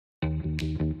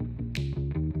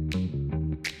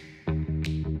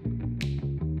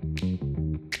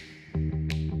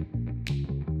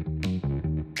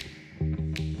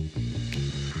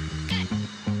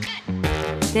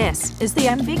This is the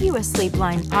Ambiguously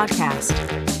Blind Podcast.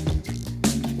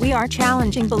 We are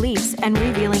challenging beliefs and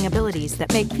revealing abilities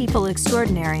that make people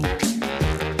extraordinary.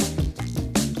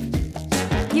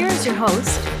 Here is your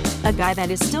host, a guy that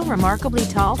is still remarkably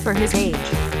tall for his age,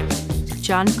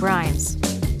 John Grimes.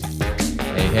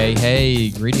 Hey,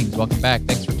 greetings. Welcome back.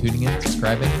 Thanks for tuning in,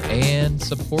 subscribing, and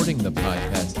supporting the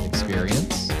podcast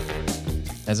experience.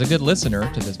 As a good listener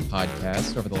to this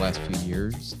podcast over the last few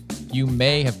years, you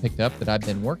may have picked up that I've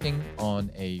been working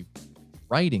on a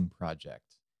writing project,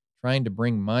 trying to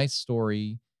bring my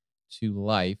story to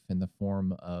life in the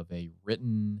form of a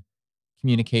written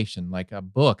communication, like a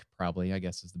book, probably, I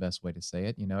guess is the best way to say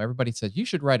it. You know, everybody says, you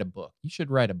should write a book. You should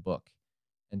write a book.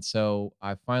 And so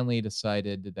I finally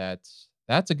decided that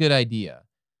that's a good idea.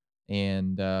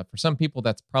 And for some people,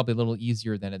 that's probably a little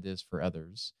easier than it is for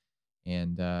others.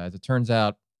 And as it turns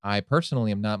out, I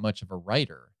personally am not much of a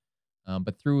writer.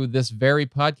 But through this very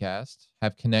podcast,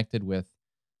 have connected with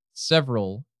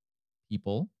several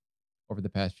people over the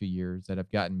past few years that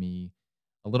have gotten me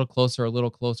a little closer,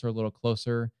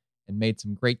 and made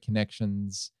some great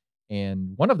connections.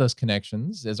 And one of those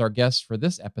connections is our guest for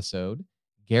this episode,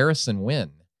 Garrison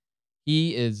Wynn.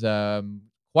 He is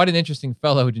quite an interesting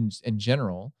fellow in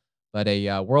general, but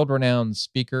a world-renowned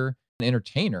speaker, an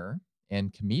entertainer,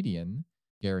 and comedian.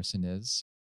 Garrison is.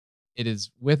 It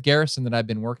is with Garrison that I've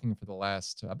been working for the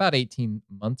last about 18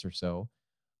 months or so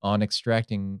on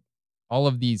extracting all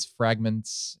of these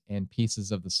fragments and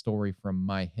pieces of the story from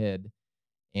my head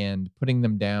and putting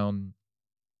them down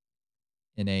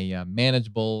in a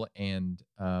manageable and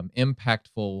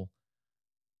impactful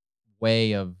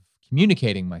way of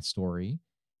communicating my story.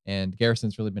 And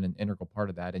Garrison's really been an integral part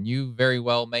of that. And you very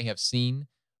well may have seen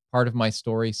part of my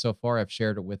story so far. I've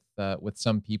shared it with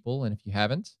some people. And if you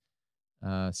haven't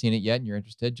seen it yet and you're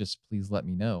interested, just please let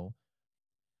me know.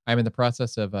 I'm in the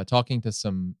process of talking to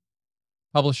some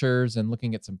publishers and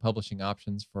looking at some publishing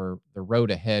options for the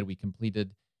road ahead. We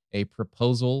completed a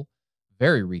proposal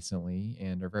very recently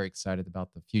and are very excited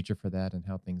about the future for that and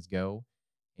how things go.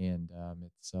 And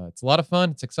it's a lot of fun.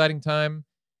 It's an exciting time,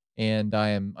 and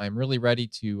I'm really ready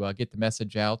to get the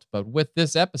message out. But with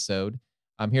this episode,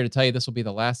 I'm here to tell you this will be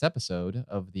the last episode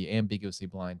of the Ambiguously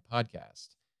Blind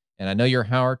podcast. And I know your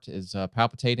heart is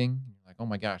palpitating. You're like, oh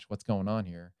my gosh, what's going on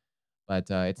here? But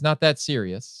it's not that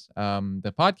serious.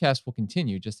 The podcast will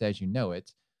continue just as you know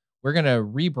it. We're going to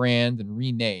rebrand and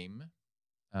rename.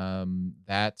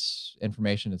 That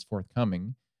information is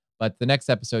forthcoming. But the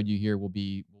next episode you hear will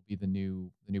be the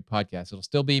new podcast. It'll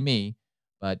still be me,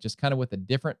 but just kind of with a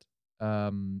different,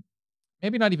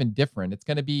 maybe not even different. It's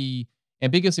going to be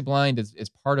Ambiguously Blind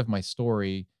is part of my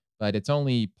story, but it's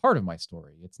only part of my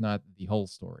story. It's not the whole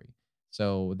story.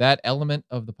 So that element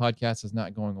of the podcast is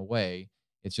not going away.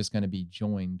 It's just going to be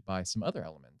joined by some other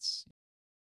elements.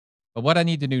 But what I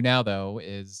need to do now, though,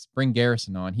 is bring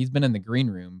Garrison on. He's been in the green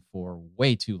room for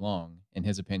way too long, in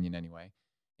his opinion, anyway.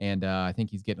 And I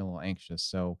think he's getting a little anxious.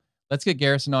 So let's get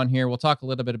Garrison on here. We'll talk a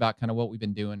little bit about kind of what we've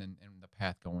been doing and the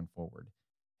path going forward.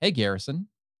 Hey, Garrison.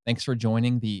 Thanks for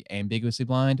joining the Ambiguously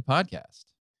Blind podcast.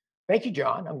 Thank you,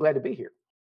 John. I'm glad to be here.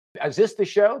 Is this the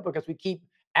show? Because we keep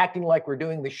acting like we're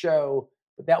doing the show,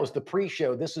 but that was the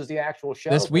pre-show. This is the actual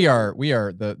show. We are.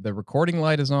 The recording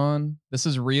light is on. This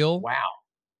is real. Wow.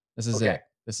 This is it.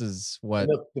 This is what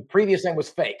the previous thing was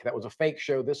fake. That was a fake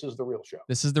show. This is the real show.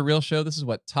 This is the real show. This is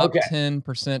what top 10%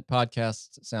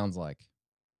 podcast sounds like.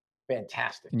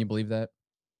 Fantastic. Can you believe that?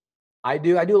 I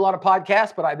do a lot of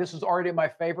podcasts, but this is already my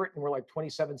favorite, and we're like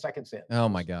 27 seconds in. Oh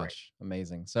my gosh. Great.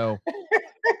 Amazing. So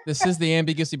this is the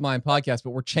Ambiguously Blind podcast,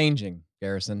 but we're changing,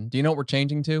 Garrison. Do you know what we're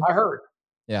changing to? I heard.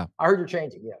 Yeah. I heard you're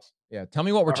changing, yes. Yeah. Tell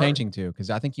me what we're changing to,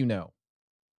 because I think you know.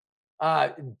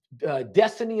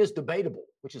 Destiny is Debatable,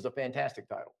 which is a fantastic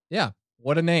title. Yeah.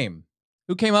 What a name.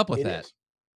 Who came up with that?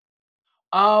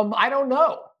 I don't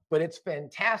know, but it's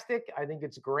fantastic. I think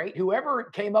it's great. Whoever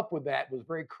came up with that was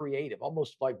very creative,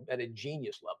 almost like at a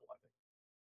genius level, I think.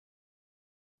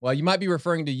 Well, you might be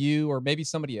referring to you or maybe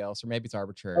somebody else, or maybe it's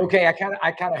arbitrary. Okay, I kind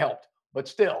of helped, but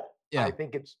still, yeah. I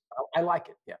think I like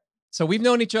it. Yeah. So we've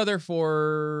known each other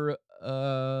for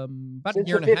about a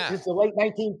year and a half. Since the late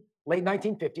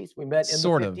 1950s. We met in the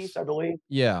 50s, I believe.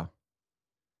 Yeah.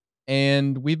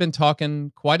 And we've been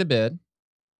talking quite a bit.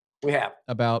 We have.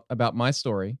 About my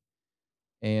story.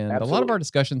 And Absolutely. A lot of our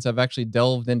discussions have actually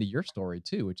delved into your story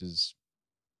too, which is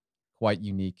quite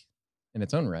unique in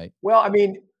its own right. Well, I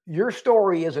mean, your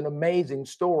story is an amazing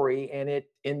story, and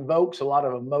it invokes a lot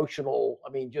of emotional.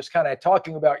 I mean, just kind of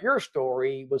talking about your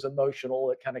story was emotional.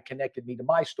 It kind of connected me to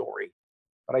my story.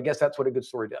 But I guess that's what a good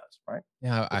story does, right?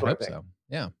 Yeah, I hope so.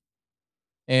 Yeah.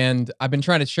 And I've been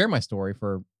trying to share my story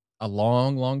for a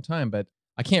long, long time, but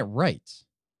I can't write.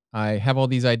 I have all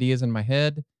these ideas in my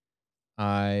head.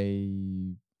 I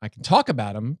can talk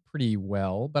about them pretty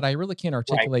well, but I really can't Right.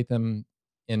 articulate them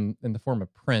in the form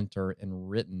of print or in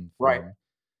written Right. form.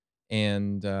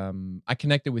 And I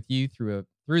connected with you through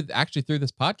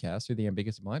this podcast, through the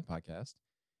Ambiguous Mind podcast,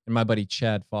 and my buddy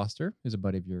Chad Foster, who's a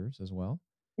buddy of yours as well.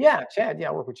 Yeah, Chad. Yeah,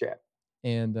 I work with Chad.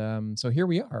 And so here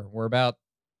we are. We're about,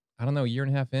 I don't know, a year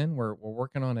and a half in. We're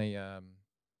working on a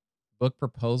book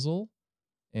proposal,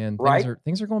 and things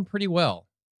Right. are going pretty well.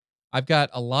 I've got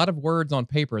a lot of words on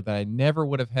paper that I never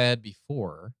would have had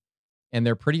before, and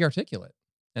they're pretty articulate.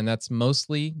 And that's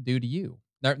mostly due to you.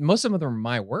 Now, most of them are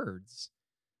my words,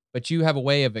 but you have a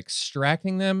way of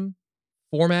extracting them,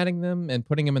 formatting them, and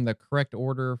putting them in the correct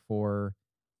order for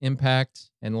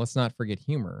impact. And let's not forget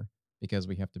humor, because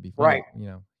we have to be funny.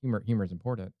 Right. Humor is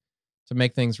important to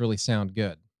make things really sound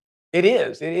good. It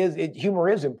is. It is. Humor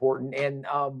is important. And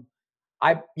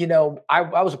I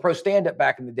was a pro stand-up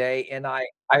back in the day, and I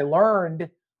learned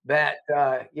that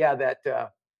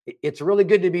it's really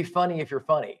good to be funny if you're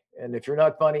funny, and if you're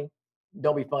not funny,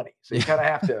 don't be funny. So you kind of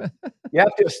have to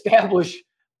establish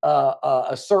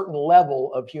a certain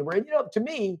level of humor. And to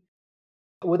me,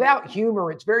 without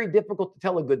humor, it's very difficult to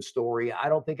tell a good story. I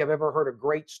don't think I've ever heard a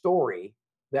great story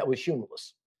that was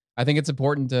humorless. I think it's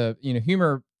important to,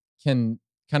 humor can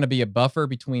kind of be a buffer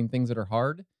between things that are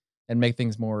hard and make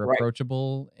things more Right.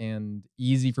 approachable and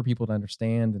easy for people to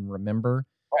understand and remember.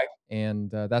 Right. And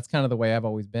that's kind of the way I've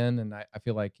always been. And I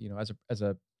feel like,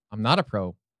 I'm not a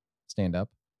pro stand up,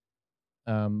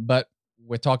 but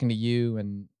with talking to you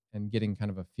and getting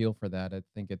kind of a feel for that, I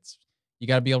think you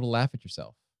got to be able to laugh at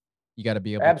yourself. You got to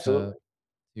be able Absolutely.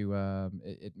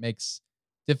 it makes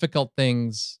difficult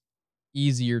things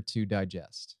easier to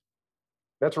digest.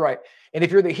 That's right. And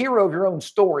if you're the hero of your own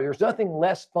story, there's nothing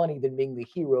less funny than being the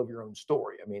hero of your own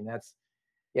story. I mean,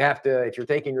 you have to, if you're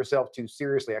taking yourself too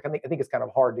seriously, I think it's kind of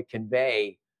hard to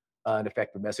convey an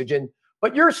effective message.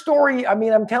 But your story, I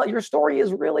mean, I'm telling you, your story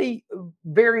is really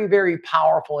very, very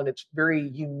powerful, and it's very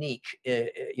unique,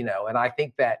 and I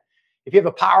think that if you have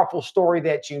a powerful story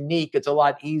that's unique, it's a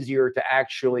lot easier to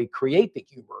actually create the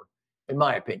humor, in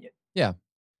my opinion. Yeah.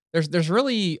 There's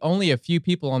really only a few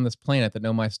people on this planet that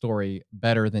know my story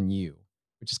better than you,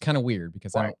 which is kind of weird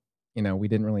because I Right. don't, we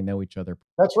didn't really know each other.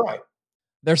 That's right.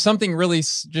 There's something really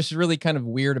just really kind of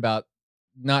weird about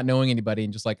not knowing anybody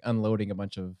and just like unloading a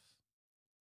bunch of,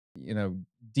 you know,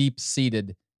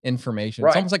 deep-seated information.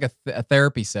 It's Right. almost like a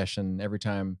therapy session every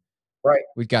time Right.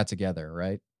 we got together,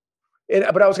 right?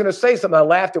 But I was going to say something. I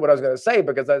laughed at what I was going to say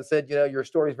because I said, your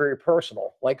story is very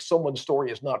personal. Like someone's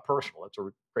story is not personal. It's a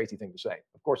crazy thing to say.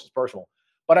 Of course, it's personal.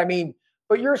 But I mean,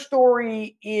 but your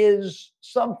story is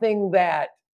something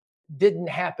that didn't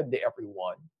happen to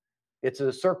everyone. It's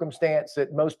a circumstance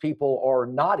that most people are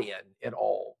not in at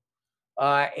all.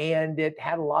 And it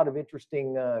had a lot of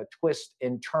interesting twists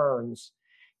and turns.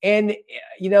 And,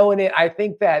 I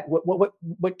think that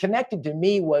what connected to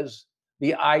me was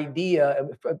the idea,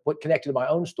 what connected to my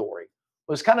own story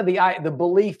was kind of the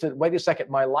belief that, wait a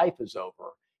second, my life is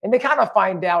over. And they kind of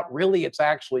find out really it's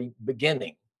actually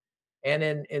beginning. And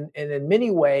in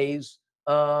many ways,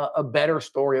 a better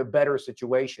story, a better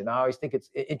situation. I always think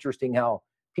it's interesting how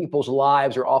people's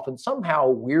lives are often somehow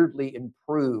weirdly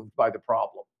improved by the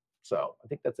problem. So I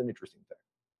think that's an interesting thing.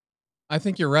 I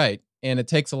think you're right, and it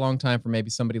takes a long time for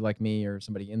maybe somebody like me or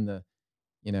somebody in the,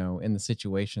 in the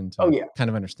situation Oh to yeah,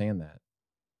 kind of understand that.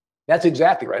 that's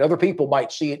exactly right. Other people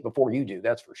might see it before you do.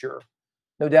 That's for sure.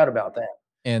 No doubt about that.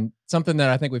 And something that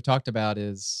I think we've talked about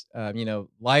is,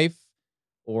 life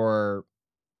or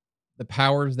the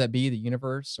powers that be, the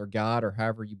universe or God or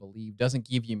however you believe, doesn't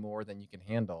give you more than you can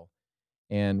handle.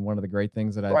 And one of the great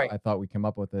things that Right. I thought we come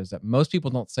up with is that most people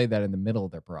don't say that in the middle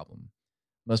of their problem.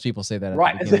 Most people say that at the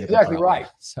Right. That's beginning of their exactly problem.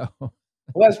 right. So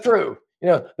Well, that's true.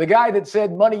 The guy that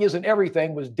said money isn't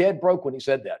everything was dead broke when he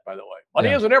said that, by the way. Money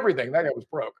yeah, isn't everything. That guy was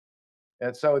broke.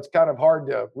 And so it's kind of hard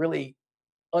to really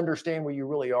understand where you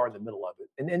really are in the middle of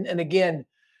it. And again,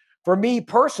 for me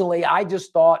personally, I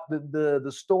just thought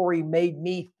the story made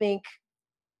me think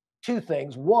two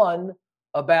things. One,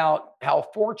 about how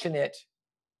fortunate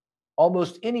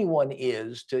almost anyone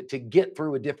is to get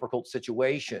through a difficult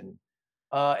situation.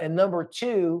 And number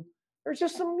two, there's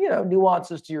just some,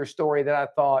 nuances to your story that I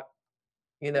thought,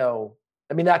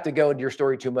 I mean, not to go into your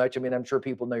story too much. I mean, I'm sure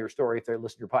people know your story if they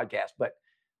listen to your podcast, but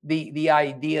the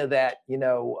idea that,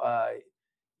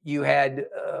 you had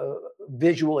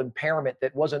visual impairment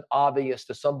that wasn't obvious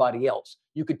to somebody else.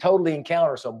 You could totally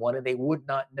encounter someone and they would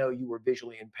not know you were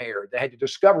visually impaired. They had to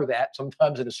discover that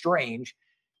sometimes in a strange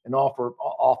and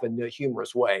often a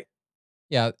humorous way.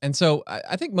 Yeah, and so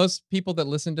I think most people that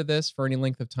listen to this for any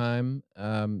length of time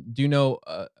do know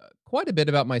quite a bit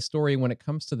about my story when it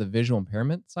comes to the visual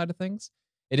impairment side of things.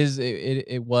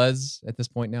 It was at this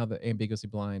point now the Ambiguously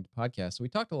Blind podcast. So we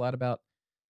talked a lot about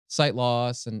sight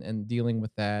loss and dealing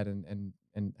with that and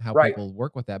how Right. people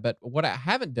work with that. But what I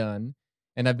haven't done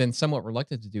and I've been somewhat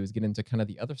reluctant to do is get into kind of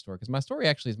the other story because my story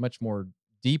actually is much more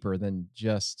deeper than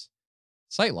just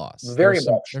sight loss. Very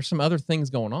much. There's some other things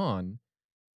going on,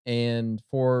 and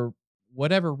for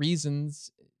whatever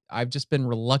reasons, I've just been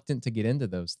reluctant to get into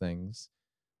those things.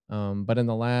 But in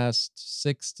the last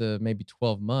 6 to maybe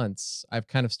 12 months, I've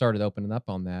kind of started opening up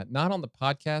on that. Not on the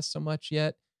podcast so much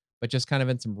yet, but just kind of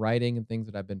in some writing and things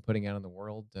that I've been putting out in the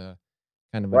world to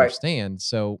kind of Right. understand.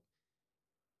 So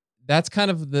that's kind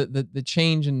of the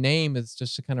change in name is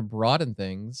just to kind of broaden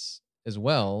things as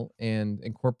well and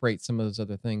incorporate some of those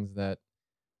other things that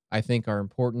I think are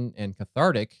important and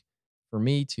cathartic for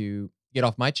me to get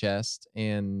off my chest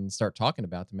and start talking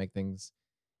about to make things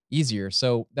easier.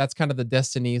 So that's kind of the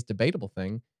destiny is debatable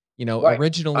thing. Right. I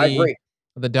Originally agree.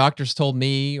 the doctors told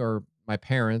me or my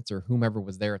parents or whomever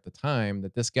was there at the time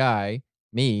that this guy,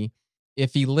 me,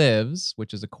 if he lives,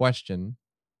 which is a question,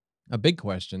 a big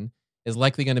question, is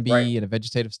likely going to Right. be in a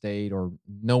vegetative state or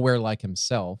nowhere like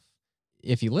himself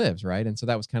if he lives, right? And so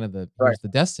that was kind of Right. here's the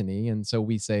destiny. And so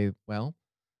we say, well,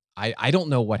 I don't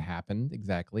know what happened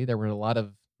exactly. There were a lot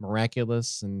of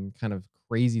miraculous and kind of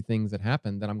crazy things that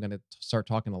happened that I'm going to start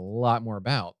talking a lot more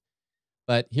about.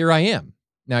 But here I am.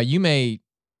 Now you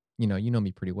know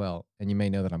me pretty well, and you may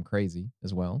know that I'm crazy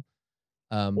as well.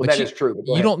 Well, But that you is true. But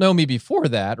go you ahead. don't know me before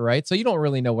that, right? So you don't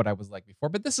really know what I was like before.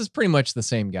 But this is pretty much the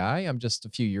same guy. I'm just a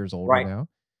few years older Right. now,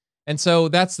 and so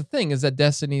that's the thing is that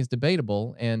destiny is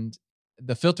debatable, and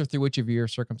the filter through which of your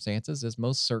circumstances is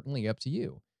most certainly up to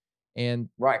you. And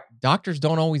Right. doctors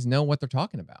don't always know what they're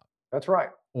talking about, That's right.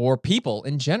 or people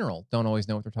in general don't always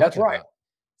know what they're That's talking right. about.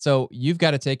 So you've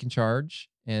got to take in charge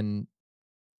and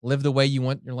live the way you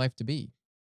want your life to be.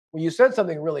 Well, you said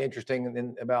something really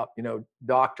interesting about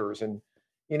doctors, and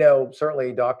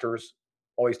certainly doctors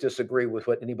always disagree with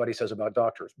what anybody says about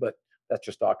doctors, but that's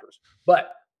just doctors.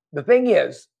 But the thing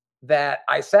is that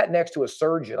I sat next to a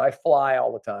surgeon. I fly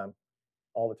all the time,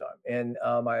 and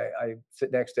I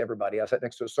sit next to everybody. I sat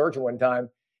next to a surgeon one time,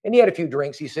 and he had a few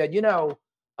drinks. He said,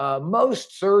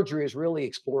 most surgery is really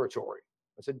exploratory.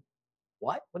 I said,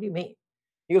 what? What do you mean?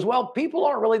 He goes, well, people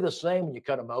aren't really the same when you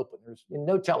cut them open. There's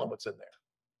no telling what's in there.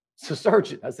 It's a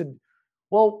surgeon. I said,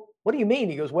 well, what do you mean?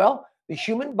 He goes, well, the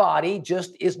human body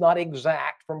just is not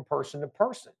exact from person to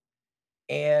person.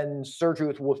 And surgery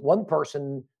with one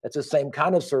person that's the same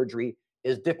kind of surgery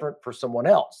is different for someone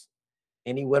else.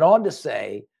 And he went on to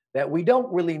say that we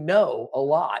don't really know a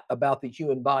lot about the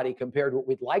human body compared to what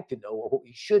we'd like to know or what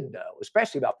we should know,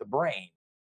 especially about the brain.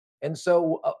 And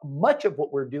so much of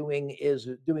what we're doing is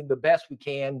doing the best we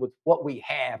can with what we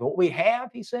have. And what we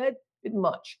have, he said, isn't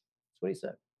much. That's what he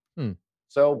said. Hmm.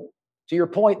 So, to your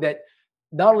point, that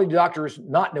not only do doctors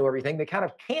not know everything, they kind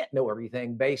of can't know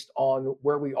everything based on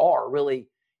where we are really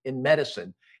in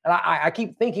medicine. And I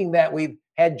keep thinking that we've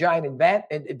had giant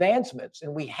advancements,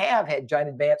 and we have had giant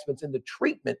advancements in the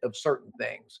treatment of certain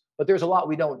things, but there's a lot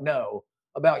we don't know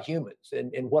about humans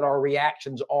and what our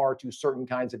reactions are to certain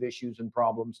kinds of issues and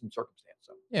problems and circumstances.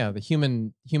 So, Yeah, the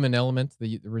human element,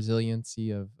 the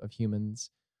resiliency of humans.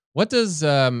 What does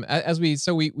as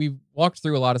we've walked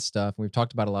through a lot of stuff and we've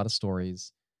talked about a lot of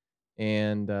stories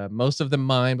and most of them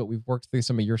mine, but we've worked through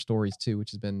some of your stories too,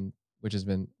 which has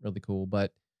been really cool.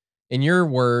 But in your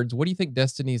words, what do you think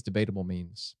destiny is debatable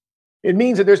means? it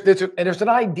means that there's an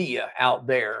idea out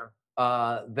there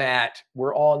that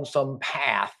we're on some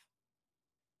path,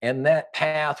 and that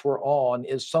path we're on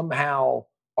is somehow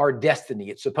our destiny.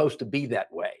 It's supposed to be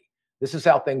that way. This is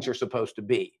how things are supposed to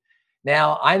be.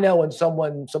 Now, I know when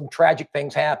some tragic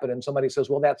things happen and somebody says,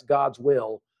 well, that's God's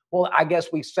will. Well, I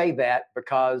guess we say that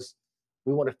because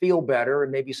we want to feel better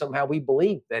and maybe somehow we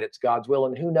believe that it's God's will,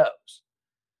 and who knows.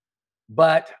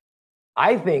 But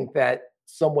I think that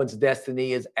someone's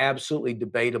destiny is absolutely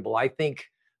debatable. I think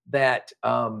that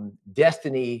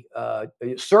destiny,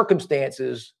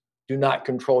 circumstances do not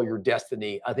control your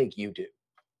destiny. I think you do.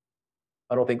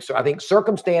 I don't think so. I think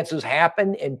circumstances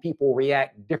happen and people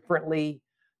react differently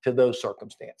to those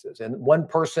circumstances. And one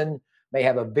person may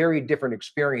have a very different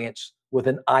experience with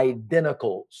an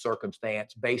identical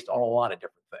circumstance based on a lot of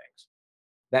different things.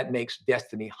 That makes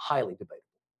destiny highly debatable.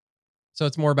 So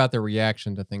it's more about the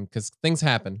reaction to things because things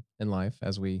happen in life,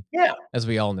 Yeah. as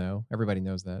we all know. Everybody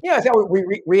knows that. Yeah. It's how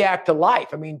we react to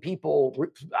life. I mean, people,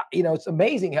 it's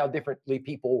amazing how differently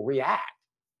people react.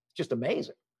 It's just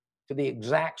amazing to the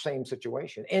exact same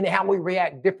situation, and how we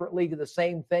react differently to the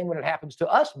same thing when it happens to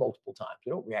us multiple times.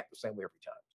 We don't react the same way every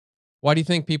time. Why do you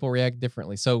think people react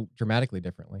differently, so dramatically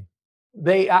differently?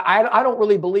 I don't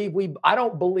really believe I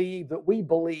don't believe that we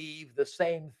believe the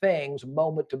same things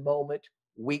moment to moment,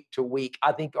 week to week.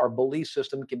 I think our belief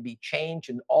system can be changed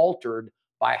and altered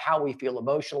by how we feel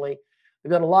emotionally.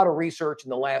 We've done a lot of research in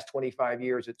the last 25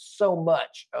 years. It's so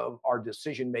much of our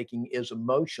decision making is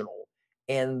emotional,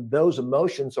 and those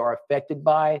emotions are affected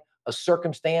by a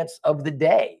circumstance of the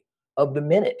day, of the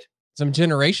minute. Some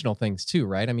generational things too,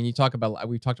 right? I mean, we've talked about a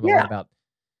lot Yeah. about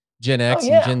Gen Oh X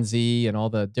and yeah. Gen Z and all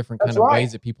the different That's kind of right.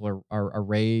 ways that people are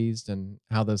raised and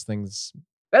how those things.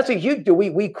 That's a huge deal.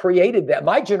 We created that.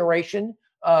 My generation,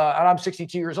 and I'm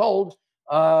 62 years old,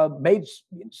 made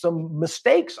some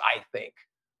mistakes, I think,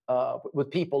 with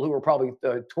people who were probably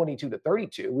 22 to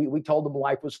 32. We told them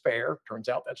life was fair. Turns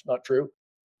out that's not true.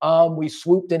 We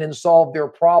swooped in and solved their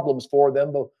problems for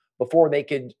them before they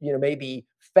could, maybe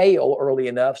fail early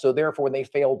enough. So therefore, when they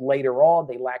failed later on,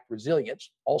 they lacked resilience.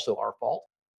 Also our fault.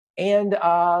 And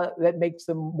that makes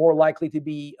them more likely to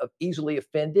be easily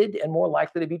offended and more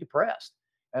likely to be depressed.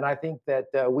 And I think that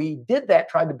we did that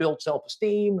trying to build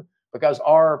self-esteem because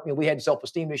we had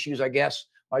self-esteem issues. I guess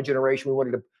my generation, we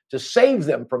wanted to save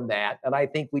them from that, and I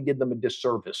think we did them a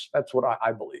disservice. That's what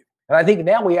I believe, and I think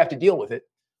now we have to deal with it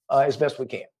as best we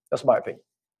can. That's my opinion.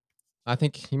 I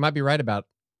think you might be right about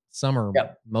some or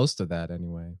Yeah, most of that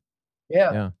anyway.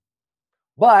 yeah. Yeah.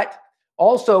 But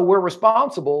also, we're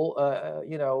responsible,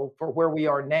 for where we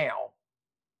are now.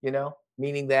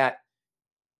 Meaning that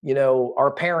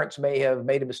our parents may have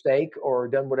made a mistake or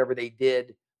done whatever they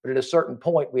did, but at a certain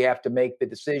point, we have to make the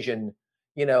decision,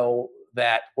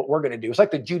 that what we're going to do. It's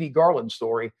like the Judy Garland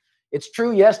story. It's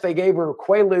true, yes, they gave her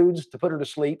Quaaludes to put her to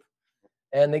sleep,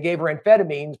 and they gave her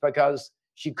amphetamines because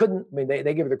she couldn't. I mean, they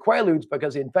gave her the Quaaludes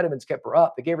because the amphetamines kept her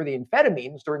up. They gave her the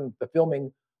amphetamines during the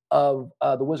filming of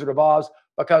The Wizard of Oz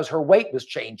because her weight was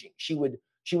changing. She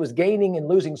was gaining and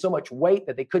losing so much weight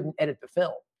that they couldn't edit the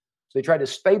film. So they tried to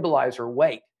stabilize her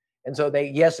weight. And so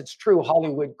yes, it's true.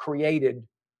 Hollywood created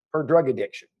her drug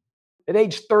addiction at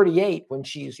age 38 when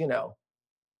she's,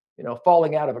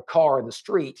 falling out of a car in the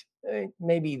street.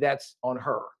 Maybe that's on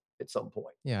her at some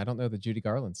point. Yeah, I don't know the Judy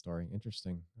Garland story.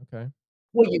 Interesting. Okay.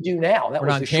 Well, you do now. That We're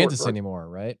was not the in short Kansas version. anymore,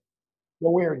 right?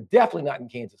 Well, we're definitely not in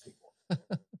Kansas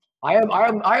anymore.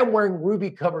 I am wearing ruby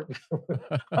covered.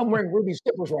 I'm wearing ruby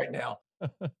slippers right now.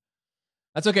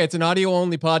 That's okay. It's an audio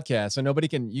only podcast, so nobody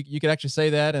can you could actually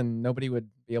say that and nobody would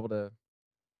be able to.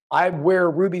 I wear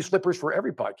ruby slippers for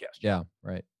every podcast. Yeah,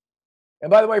 right. And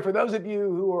by the way, for those of you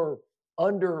who are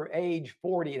under age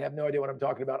 40 and have no idea what I'm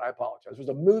talking about, I apologize. There's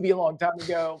a movie a long time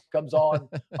ago, comes on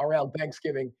around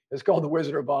Thanksgiving. It's called The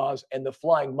Wizard of Oz, and the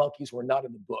flying monkeys were not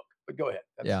in the book. But go ahead.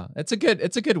 Yeah, it's a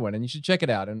good one, and you should check it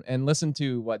out and listen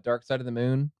to what Dark Side of the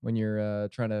Moon when you're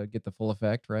trying to get the full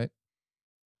effect, right?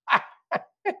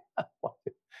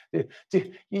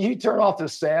 You turn off the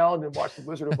sound and watch The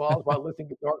Wizard of Oz while listening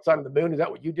to Dark Side of the Moon? Is that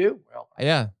what you do? Well,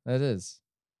 Yeah, that is.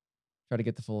 Try to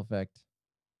get the full effect.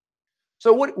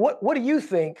 so what do you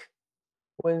think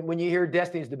when you hear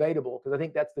Destiny's Debatable? Because I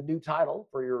think that's the new title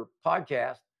for your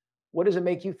podcast. What does it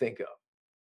make you think of?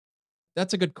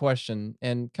 That's a good question,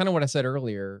 and kind of what I said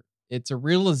earlier. It's a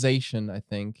realization, I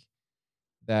think,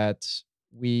 that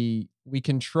we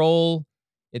control.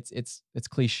 It's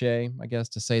cliche, I guess,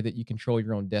 to say that you control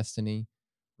your own destiny,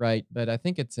 right? But I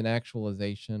think it's an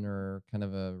actualization or kind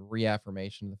of a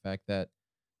reaffirmation of the fact that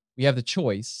we have the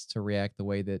choice to react the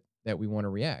way that we want to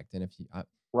react. And if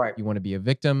Right, you want to be a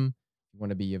victim, you want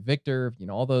to be a victor,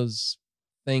 all those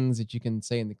things that you can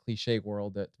say in the cliche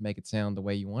world that to make it sound the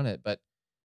way you want it. But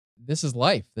this is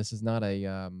life. This is not a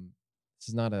uh,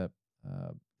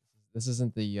 this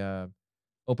isn't the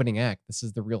opening act. This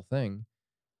is the real thing.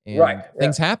 right, And yeah,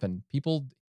 things happen. People,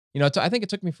 I think it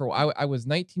took me for a while. I was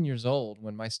 19 years old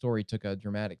when my story took a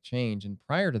dramatic change. And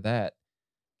prior to that,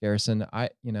 Garrison,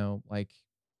 like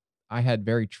I had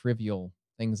very trivial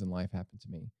things in life happen to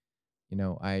me.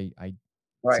 I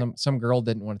right, some girl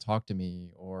didn't want to talk to me,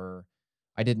 or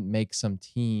I didn't make some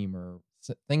team, or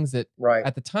things that right,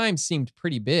 at the time seemed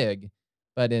pretty big,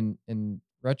 but in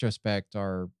retrospect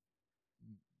are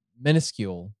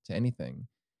minuscule to anything.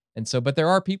 And so, but there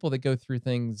are people that go through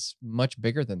things much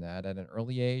bigger than that at an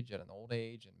early age, at an old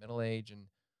age, and middle age, and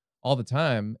all the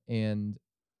time. And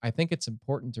I think it's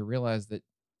important to realize that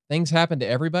things happen to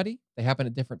everybody. They happen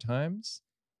at different times.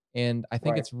 And I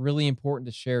think right, it's really important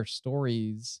to share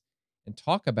stories and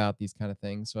talk about these kind of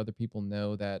things so other people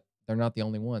know that they're not the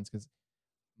only ones. Because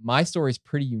my story is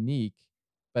pretty unique,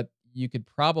 but you could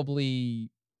probably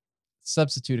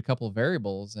substitute a couple of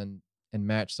variables and and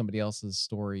match somebody else's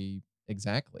story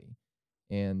exactly.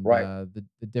 And Right.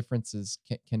 the differences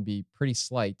can be pretty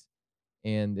slight,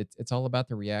 and it's all about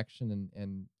the reaction,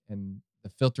 and the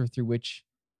filter through which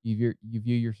you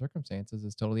view your circumstances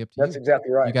is totally up to That's you.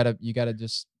 exactly You right. gotta you gotta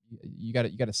just you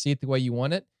gotta see it the way you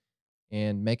want it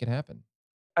and make it happen.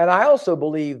 And I also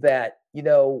believe that,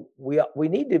 we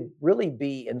need to really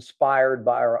be inspired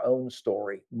by our own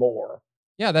story more,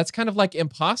 Yeah, that's kind of like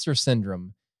imposter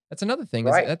syndrome. That's another thing,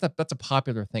 is right? that's a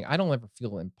popular thing. I don't ever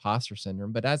feel imposter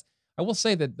syndrome, but as I will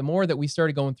say that the more that we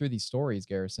started going through these stories,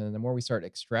 Garrison, and the more we start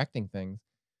extracting things,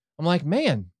 I'm like,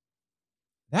 man,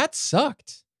 that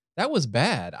sucked. That was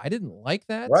bad. I didn't like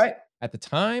that Right. at the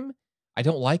time. I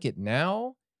don't like it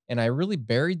now. And I really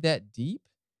buried that deep.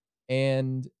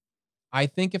 And I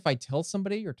think if I tell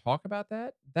somebody or talk about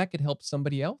that, that could help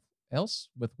somebody else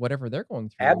with whatever they're going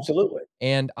through. Absolutely.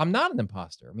 And I'm not an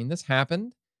imposter. I mean, this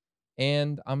happened,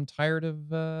 and I'm tired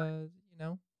of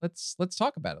let's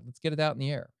talk about it. Let's get it out in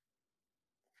the air.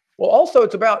 Well, also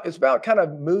it's about kind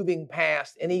of moving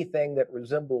past anything that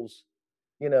resembles,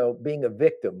 being a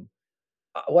victim.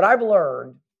 What I've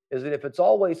learned is that if it's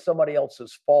always somebody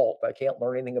else's fault, I can't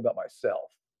learn anything about myself.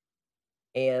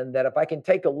 And that if I can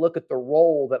take a look at the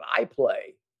role that I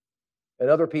play in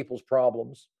other people's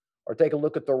problems, or take a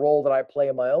look at the role that I play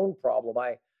in my own problem,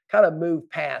 I kind of move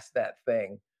past that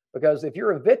thing. Because if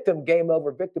you're a victim, game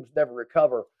over, victims never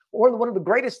recover. One of the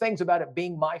greatest things about it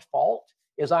being my fault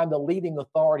is I'm the leading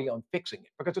authority on fixing it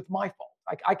because it's my fault.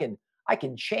 I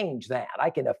can change that. I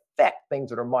can affect things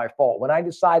that are my fault. When I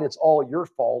decide it's all your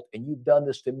fault and you've done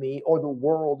this to me or the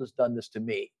world has done this to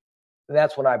me, then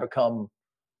that's when I become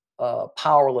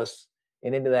powerless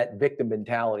and into that victim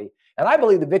mentality. And I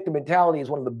believe the victim mentality is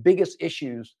one of the biggest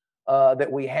issues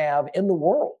that we have in the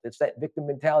world. It's that victim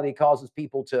mentality causes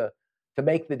people to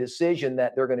make the decision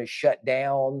that they're going to shut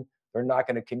down, they're not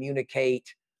going to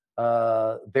communicate,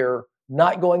 they're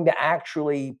not going to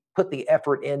actually put the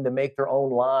effort in to make their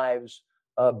own lives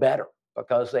better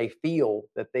because they feel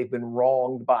that they've been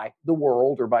wronged by the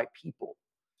world or by people,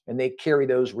 and they carry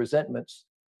those resentments.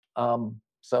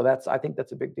 So I think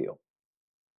that's a big deal.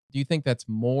 Do you think that's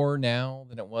more now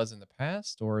than it was in the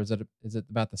past, or is it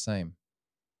about the same?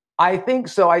 I think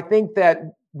so. I think that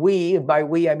we, and by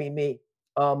we, I mean me,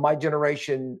 my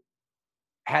generation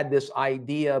had this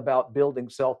idea about building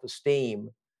self esteem.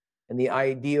 And the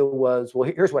idea was, well,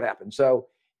 here's what happened. So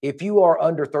if you are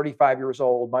under 35 years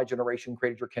old, my generation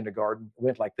created your kindergarten. It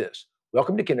went like this: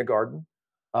 Welcome to kindergarten.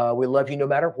 We love you no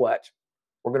matter what.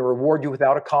 We're going to reward you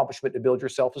without accomplishment to build your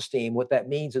self esteem. What that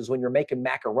means is when you're making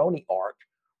macaroni art,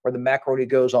 where the macaroni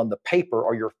goes on the paper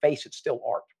or your face, it's still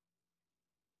art.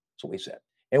 That's what we said.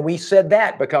 And we said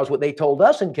that because what they told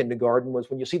us in kindergarten was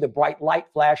when you see the bright light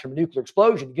flash from a nuclear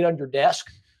explosion, you get under your desk.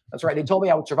 That's right. They told me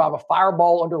I would survive a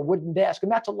fireball under a wooden desk.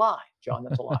 And that's a lie, John.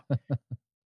 That's a lie.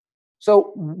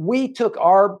 So we took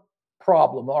our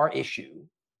problem, our issue,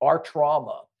 our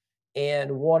trauma,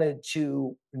 and wanted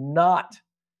to not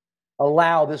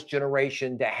allow this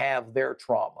generation to have their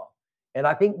trauma. And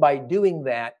I think by doing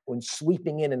that, when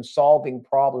sweeping in and solving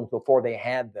problems before they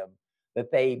had them,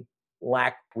 that they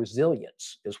lacked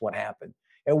resilience is what happened.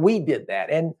 And we did that.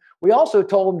 And we also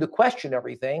told them to question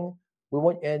everything. We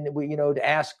went and to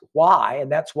ask why.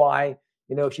 And that's why,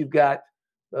 if you've got,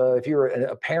 if you're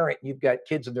a parent, you've got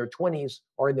kids in their 20s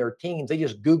or in their teens, they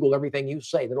just Google everything you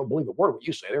say. They don't believe a word of what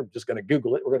you say. They're just going to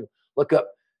Google it. We're going to look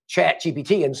up Chat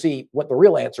GPT and see what the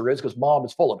real answer is because mom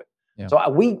is full of it. Yeah. So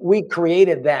we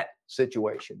created that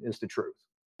situation is the truth.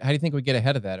 How do you think we get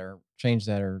ahead of that, or change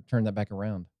that, or turn that back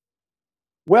around?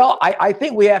 Well, I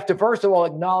think we have to, first of all,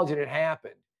 acknowledge that it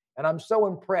happened. And I'm so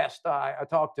impressed. I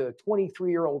talked to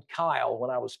 23-year-old Kyle when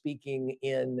I was speaking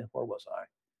in, where was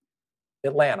I?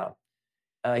 Atlanta.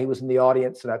 He was in the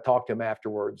audience and I talked to him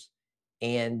afterwards.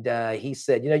 And he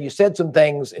said, you said some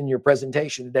things in your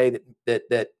presentation today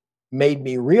that made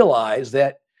me realize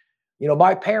that,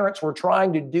 my parents were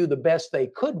trying to do the best they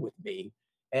could with me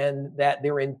and that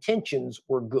their intentions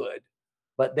were good,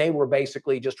 but they were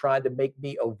basically just trying to make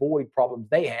me avoid problems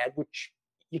they had, which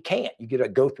you can't. You got to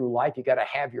go through life. You got to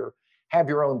have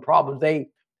your own problems. They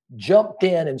jumped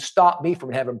in and stopped me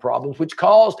from having problems, which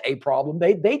caused a problem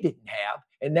they didn't have,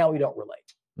 and now we don't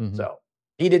relate. Mm-hmm. So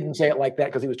he didn't say it like that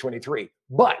because he was 23,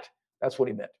 but that's what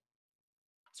he meant.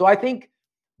 So I think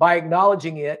by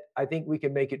acknowledging it, I think we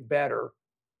can make it better.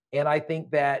 And I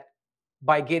think that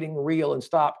by getting real and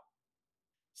stop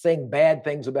saying bad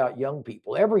things about young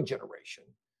people, every generation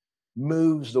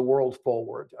moves the world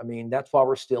forward. I mean, that's why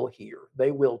we're still here.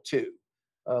 They will too.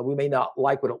 We may not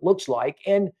like what it looks like.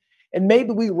 And and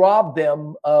maybe we rob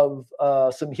them of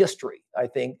some history, I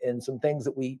think, and some things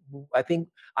that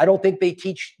I don't think they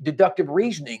teach deductive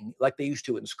reasoning like they used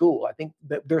to in school. I think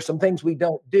that there's some things we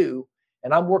don't do,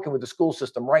 and I'm working with the school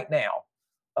system right now,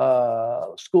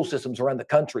 school systems around the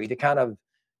country, to kind of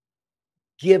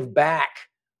give back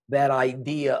that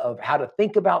idea of how to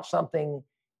think about something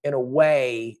in a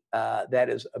way that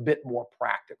is a bit more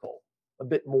practical, a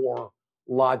bit more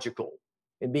logical,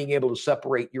 and being able to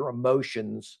separate your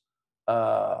emotions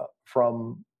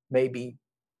from maybe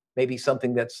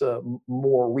something that's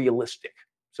more realistic.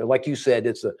 So, like you said,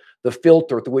 it's the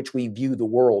filter through which we view the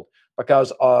world,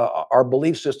 because our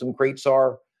belief system creates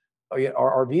our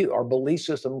view. Our belief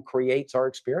system creates our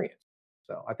experience.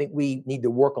 So, I think we need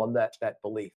to work on that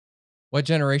belief. What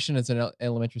generation is in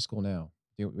elementary school now?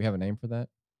 Do we have a name for that?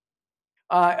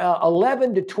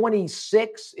 11 to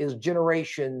 26 is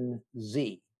Generation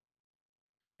Z.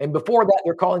 And before that,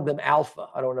 they're calling them alpha.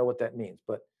 I don't know what that means,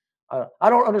 but I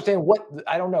don't understand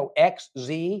I don't know, X,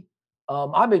 Z.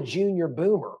 I'm a junior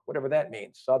boomer, whatever that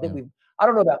means. So I think Yeah. I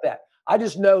don't know about that. I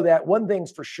just know that one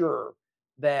thing's for sure,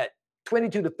 that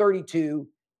 22 to 32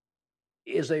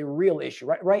 is a real issue.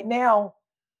 Right now,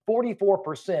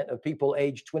 44% of people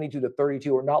aged 22 to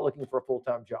 32 are not looking for a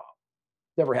full-time job.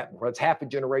 Never happened before. That's half a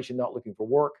generation not looking for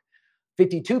work.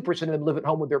 52% of them live at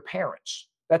home with their parents.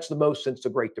 That's the most since the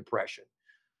Great Depression.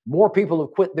 More people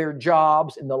have quit their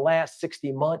jobs in the last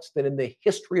 60 months than in the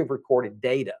history of recorded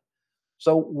data.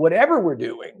 So whatever we're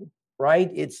doing, right,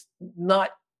 it's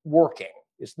not working.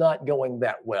 It's not going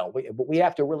that well. But we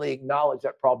have to really acknowledge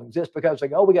that problem exists, because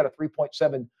like, oh, we got a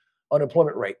 3.7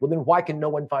 unemployment rate. Well, then why can no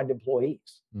one find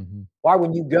employees? Mm-hmm. Why,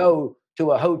 when you go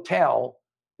to a hotel,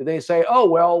 do they say, oh,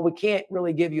 well, we can't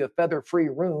really give you a feather-free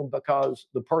room because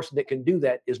the person that can do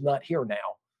that is not here now,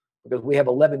 because we have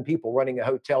 11 people running a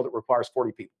hotel that requires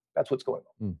 40 people. That's what's going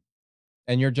on. Mm.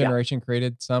 And your generation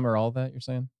created some or all of that, you're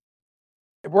saying?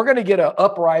 If we're going to get an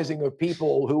uprising of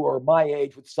people who are my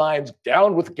age with signs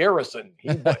 "Down with Garrison,"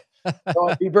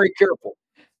 so be very careful.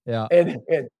 Yeah.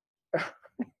 And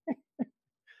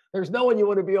there's no one you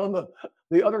want to be on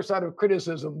the other side of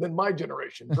criticism than my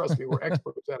generation. Trust me, we're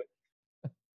experts at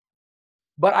it.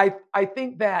 But I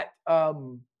think that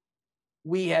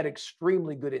we had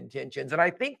extremely good intentions, and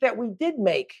I think that we did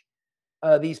make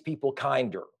these people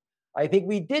kinder. I think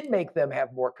we did make them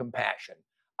have more compassion.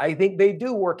 I think they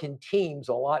do work in teams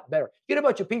a lot better. Get a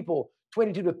bunch of people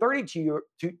 22 to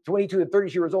 32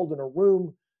 years old in a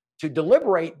room to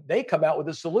deliberate, they come out with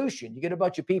a solution. You get a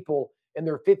bunch of people in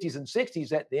their 50s and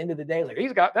 60s, at the end of the day, like,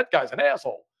 that guy's an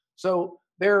asshole. So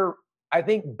they're, I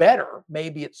think, better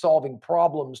maybe at solving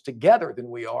problems together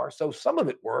than we are. So some of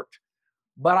it worked,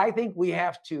 but I think we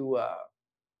have to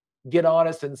get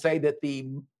honest and say that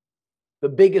the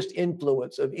biggest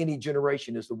influence of any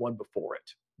generation is the one before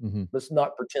it. Mm-hmm. Let's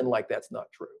not pretend like that's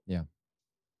not true. Yeah,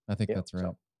 I think that's right.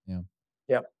 So,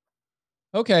 yeah.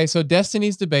 Okay, so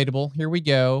Destiny's Debatable. Here we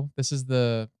go. This is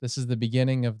the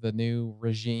beginning of the new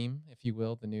regime, if you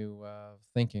will, the new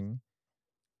thinking.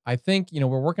 I think,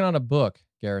 we're working on a book,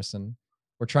 Garrison.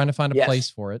 We're trying to find a place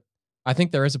for it. I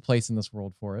think there is a place in this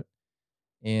world for it.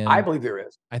 And I believe there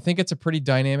is. I think it's a pretty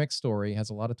dynamic story, has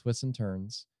a lot of twists and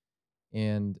turns.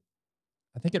 And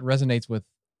I think it resonates with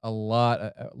a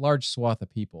large swath of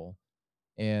people.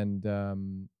 And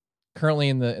currently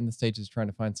in the stages trying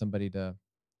to find somebody to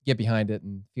get behind it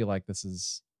and feel like this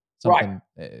is something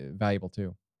valuable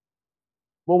too.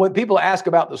 Well, when people ask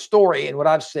about the story, and what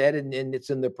I've said, and it's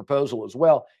in the proposal as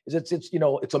well, is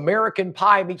it's American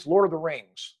Pie meets Lord of the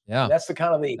Rings. Yeah, and that's the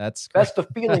kind of that's the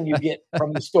feeling you get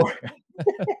from the story.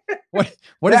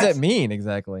 What does that mean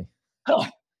exactly?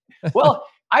 Well,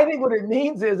 I think what it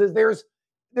means is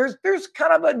there's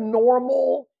kind of a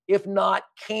normal, if not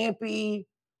campy,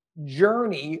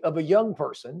 journey of a young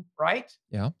person, right?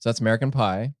 Yeah, so that's American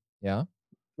Pie. Yeah,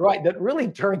 right. That really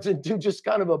turns into just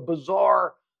kind of a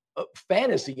bizarre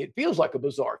fantasy. It feels like a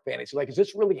bizarre fantasy. Like, is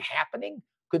this really happening?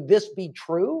 Could this be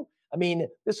true? I mean,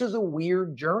 this is a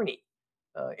weird journey.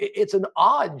 It's an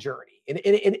odd journey, and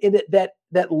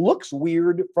that looks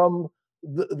weird from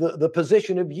the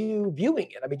position of you viewing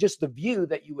it. I mean, just the view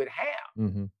that you would have.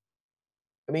 Mm-hmm.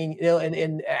 I mean,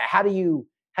 and how do you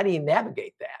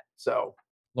navigate that? So,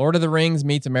 Lord of the Rings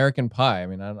meets American Pie. I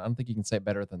mean, I don't think you can say it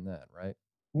better than that, right?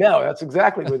 No, that's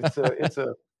exactly what it's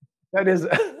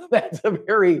that's a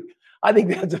very, I think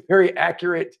that's a very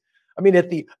accurate. I mean, of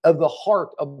the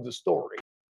heart of the story,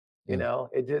 it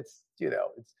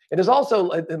is also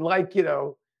like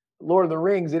Lord of the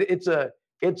Rings. It's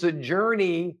a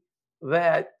journey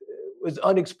that was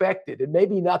unexpected and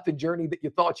maybe not the journey that you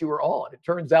thought you were on. It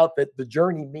turns out that the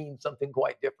journey means something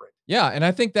quite different. Yeah, and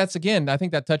I think I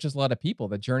think that touches a lot of people,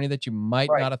 the journey that you might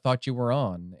Right. not have thought you were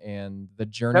on, and the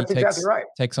journey That's exactly right.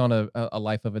 takes on a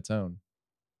life of its own.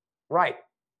 Right.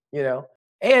 You know,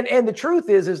 and the truth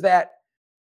is that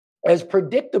as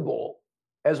predictable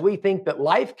as we think that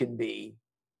life can be,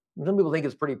 some people think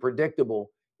it's pretty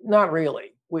predictable. Not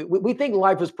really. We think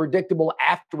life is predictable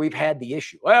after we've had the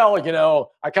issue. Well,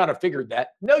 I kind of figured that.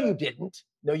 No, you didn't.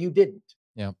 No, you didn't.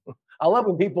 Yeah. I love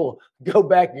when people go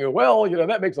back and go, well,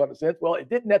 that makes a lot of sense. Well, it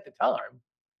didn't at the time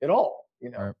at all.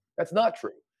 Right. That's not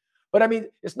true. But I mean,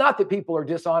 it's not that people are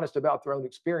dishonest about their own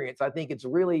experience. I think it's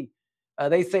really,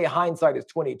 they say hindsight is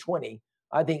 2020.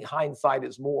 I think hindsight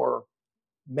is more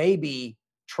maybe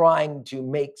trying to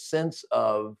make sense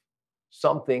of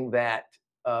something that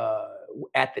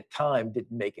at the time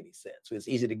didn't make any sense. So it's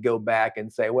easy to go back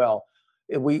and say, well,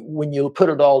 when you put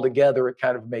it all together, it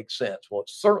kind of makes sense. Well, it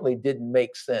certainly didn't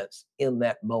make sense in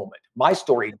that moment. My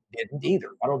story didn't either.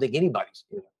 I don't think anybody's.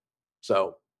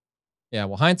 So Yeah,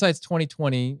 well, hindsight's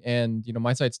 2020, and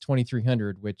my sight's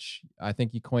 2300, which I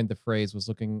think you coined the phrase was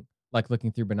looking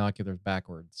through binoculars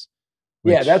backwards.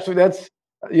 Yeah, that's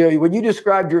when you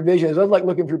described your vision, it's like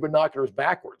looking through binoculars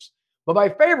backwards. But my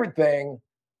favorite thing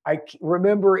I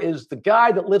remember is the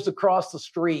guy that lives across the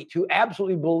street who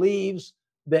absolutely believes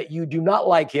that you do not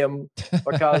like him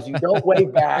because you don't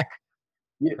wave back.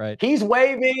 Right. He's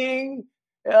waving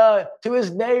to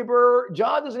his neighbor.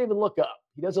 John doesn't even look up.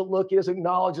 He doesn't look. He doesn't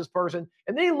acknowledge this person.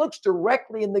 And then he looks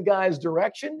directly in the guy's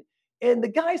direction. And the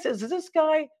guy says, is this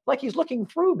guy like he's looking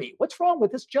through me? What's wrong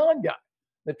with this John guy?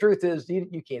 The truth is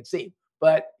you can't see him,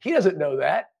 but he doesn't know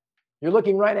that. You're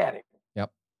looking right at him.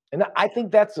 Yep. And I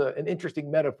think that's an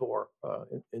interesting metaphor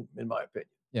in my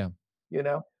opinion.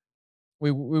 Yeah.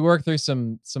 We work through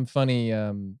some funny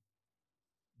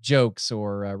jokes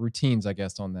or routines, I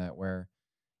guess, on that where,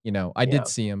 I did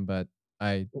see him, but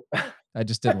I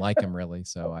just didn't like him really.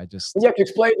 So I just. You have to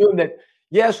explain to him that,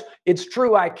 yes, it's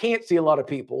true. I can't see a lot of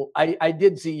people. I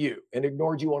did see you and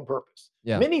ignored you on purpose.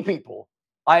 Yeah. Many people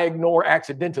I ignore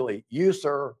accidentally. You,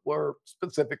 sir, were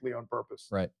specifically on purpose.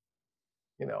 Right.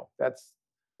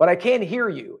 But I can hear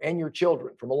you and your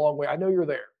children from a long way. I know you're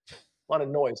there. A lot of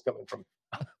noise coming from.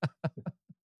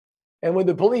 And when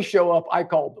the police show up, I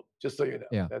called them, just so you know.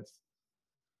 Yeah.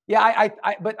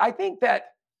 But I think that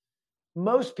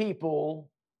most people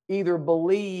either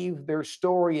believe their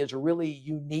story is really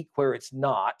unique where it's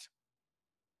not,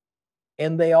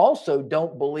 and they also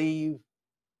don't believe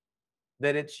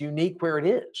that it's unique where it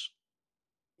is.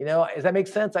 Does that make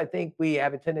sense? I think we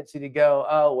have a tendency to go,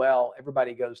 oh, well,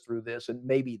 everybody goes through this and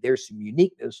maybe there's some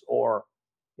uniqueness, or,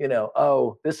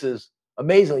 oh, this is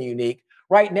amazingly unique.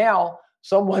 Right now,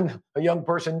 a young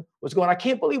person was going, I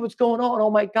can't believe what's going on. Oh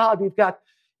my God, we've got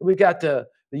the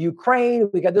Ukraine,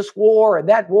 we got this war and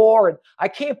that war, and I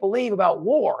can't believe about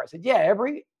war. I said, yeah,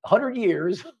 every 100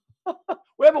 years,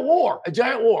 we have a war, a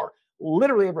giant war,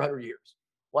 literally every 100 years,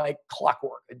 like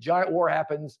clockwork. A giant war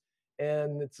happens,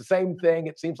 and it's the same thing.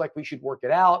 It seems like we should work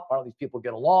it out. Why don't these people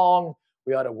get along?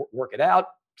 We ought to work it out.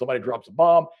 Somebody drops a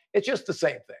bomb. It's just the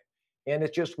same thing. And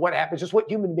it's just what happens, just what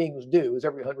human beings do is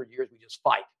every 100 years we just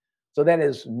fight. So that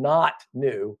is not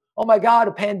new. Oh my God,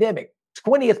 a pandemic,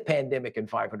 20th pandemic in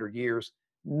 500 years,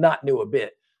 not new a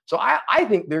bit. So I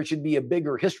think there should be a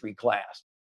bigger history class.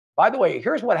 By the way,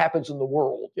 here's what happens in the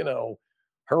world,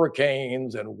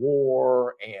 hurricanes and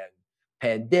war and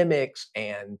pandemics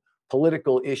and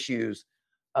political issues.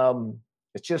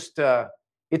 It's just,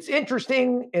 it's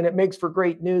interesting and it makes for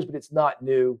great news, but it's not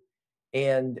new.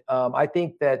 And I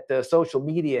think that social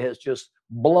media has just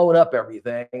blown up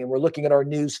everything. And we're looking at our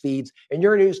news feeds, and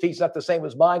your news feed's not the same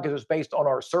as mine because it's based on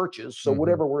our searches. So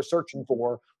whatever we're searching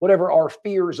for, whatever our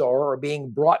fears are being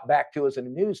brought back to us in a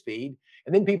news feed.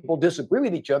 And then people disagree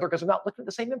with each other because they're not looking at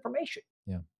the same information.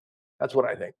 Yeah. That's what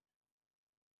I think.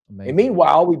 Amazing. And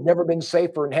meanwhile, we've never been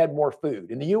safer and had more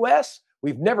food. In the US,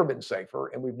 we've never been safer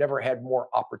and we've never had more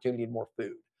opportunity and more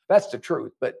food. That's the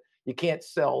truth. But you can't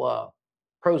sell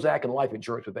Prozac and life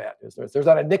insurance with that. There's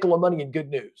not a nickel of money in good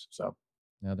news. So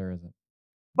no, there isn't.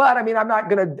 But I mean, I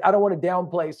don't want to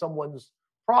downplay someone's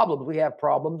problems. We have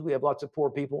problems. We have lots of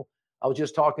poor people. I was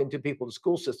just talking to people in the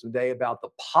school system today about the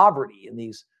poverty in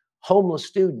these homeless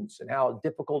students and how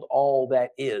difficult all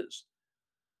that is.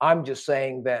 I'm just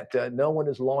saying that no one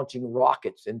is launching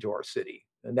rockets into our city,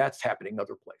 and that's happening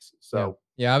other places. So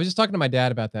yeah, I was just talking to my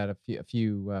dad about that a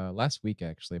few last week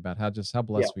actually, about how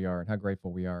blessed we are and how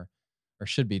grateful we are, or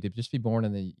should be, to just be born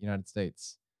in the United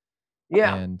States.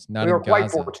 Yeah, and not we in are quite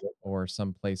Gaza fortunate. or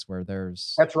some place where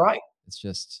there's. That's right. It's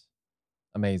just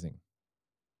amazing.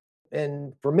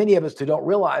 and for many of us who don't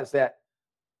realize that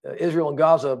Israel and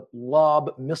Gaza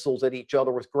lob missiles at each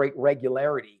other with great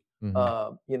regularity,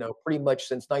 pretty much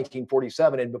since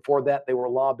 1947. And before that, they were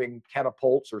lobbing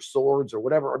catapults or swords or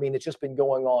whatever. I mean, it's just been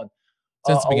going on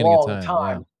Since the a beginning of long time.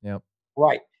 time. Yeah. Yep.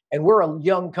 Right. And we're a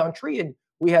young country, and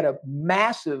we had a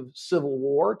massive civil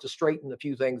war to straighten a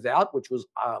few things out, which was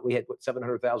we had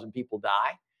 700,000 people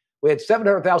die. We had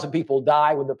 700,000 people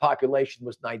die when the population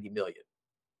was 90 million.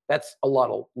 That's a lot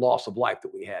of loss of life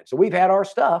that we had. So we've had our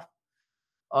stuff,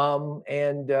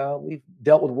 and we've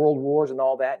dealt with world wars and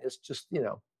all that. It's just,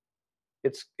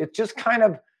 it's just kind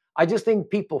of, I just think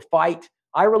people fight.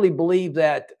 I really believe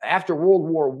that after World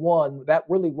War I, that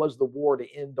really was the war to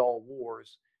end all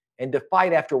wars. And to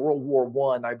fight after World War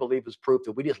I, I believe, is proof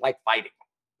that we just like fighting.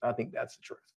 I think that's the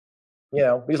truth.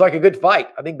 It's like a good fight.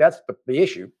 I think that's the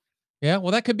issue. Yeah,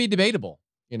 well, that could be debatable,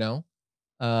 just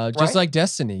Right? like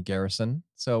Destiny, Garrison.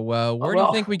 So where do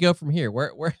you think we go from here?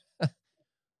 Where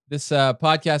this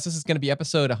podcast, this is going to be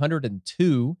episode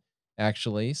 102,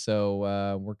 actually.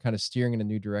 So we're kind of steering in a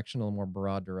new direction, a little more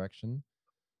broad direction.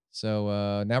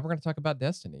 So now we're going to talk about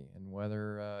Destiny and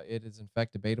whether it is in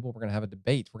fact debatable. We're going to have a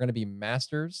debate. We're going to be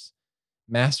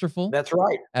masterful. That's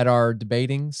right. At our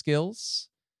debating skills.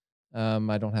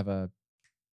 I don't have a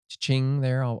ching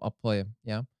there. I'll play it.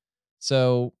 Yeah.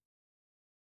 So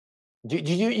Do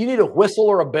you need a whistle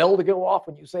or a bell to go off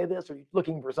when you say this? Are you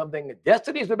looking for something?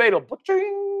 Destiny's debatable.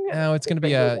 no, it's going to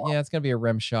be it's going to be a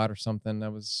rim shot or something.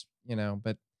 That was,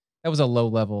 but that was a low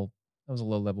level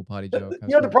potty joke.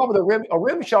 The problem with a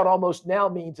rim shot almost now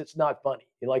means it's not funny.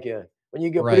 When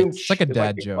you go, right. It's like a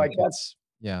dad joke. Like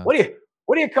yeah. What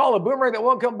do you call a boomerang that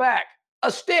won't come back?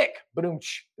 A stick.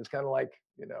 It's kind of like,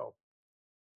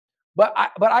 But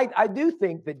I do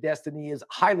think that Destiny is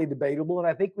highly debatable, and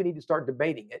I think we need to start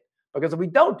debating it, because if we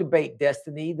don't debate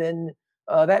Destiny, then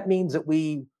that means that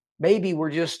we're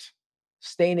just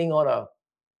standing on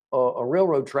a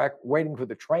railroad track waiting for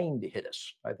the train to hit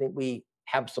us. I think we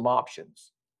have some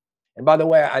options. And by the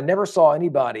way, I never saw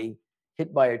anybody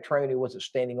hit by a train who wasn't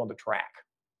standing on the track.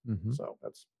 Mm-hmm. So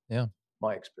that's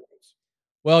my experience.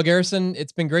 Well, Garrison,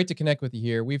 it's been great to connect with you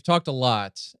here. We've talked a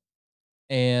lot,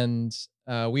 and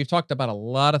we've talked about a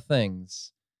lot of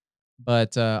things,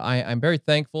 but I'm very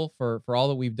thankful for all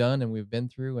that we've done and we've been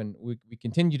through, and we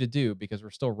continue to do, because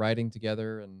we're still writing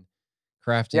together and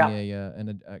crafting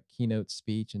a keynote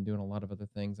speech and doing a lot of other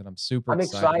things that I'm super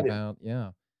excited about.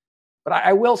 Yeah. But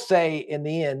I will say, in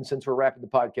the end, since we're wrapping the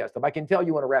podcast up, I can tell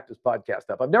you want to wrap this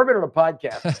podcast up. I've never been on a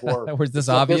podcast before. Was this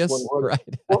obvious?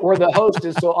 Where the host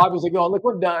is so obviously going, look,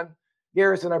 we're done.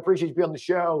 Garrison, I appreciate you being on the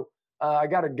show. I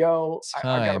got to go.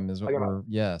 I got to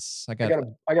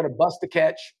bust the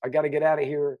catch. I got to get out of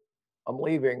here. I'm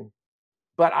leaving.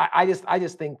 But I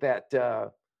just think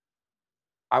that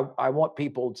I want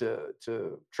people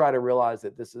to try to realize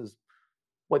that this is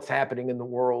what's happening in the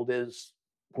world is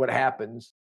what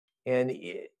happens. And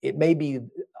it may be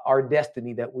our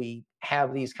destiny that we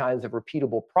have these kinds of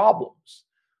repeatable problems.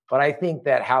 But I think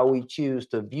that how we choose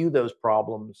to view those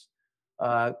problems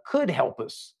could help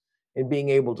us in being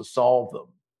able to solve them.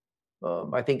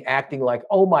 I think acting like,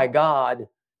 oh my God,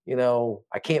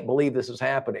 I can't believe this is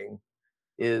happening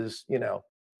is,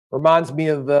 reminds me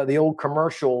of the old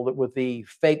commercial with the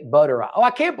fake butter. Oh,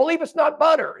 I can't believe it's not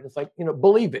butter. And it's like,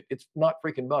 believe it. It's not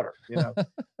freaking butter,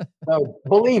 So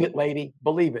believe it, lady,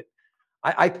 believe it.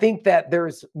 I think that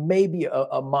there's maybe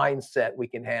a mindset we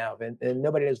can have, and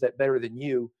nobody knows that better than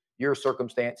you. Your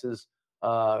circumstances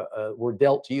were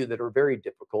dealt to you that are very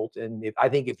difficult. And I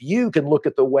think if you can look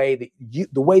at the way that you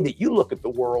look at the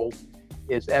world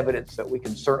is evidence that we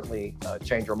can certainly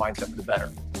change our mindset for the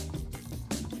better.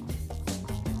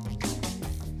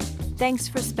 Thanks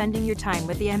for spending your time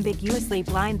with the Ambiguously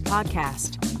Blind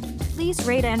podcast. Please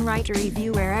rate and write a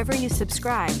review wherever you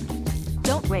subscribe.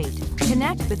 Don't wait.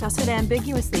 Connect with us at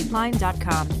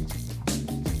ambiguouslyblind.com.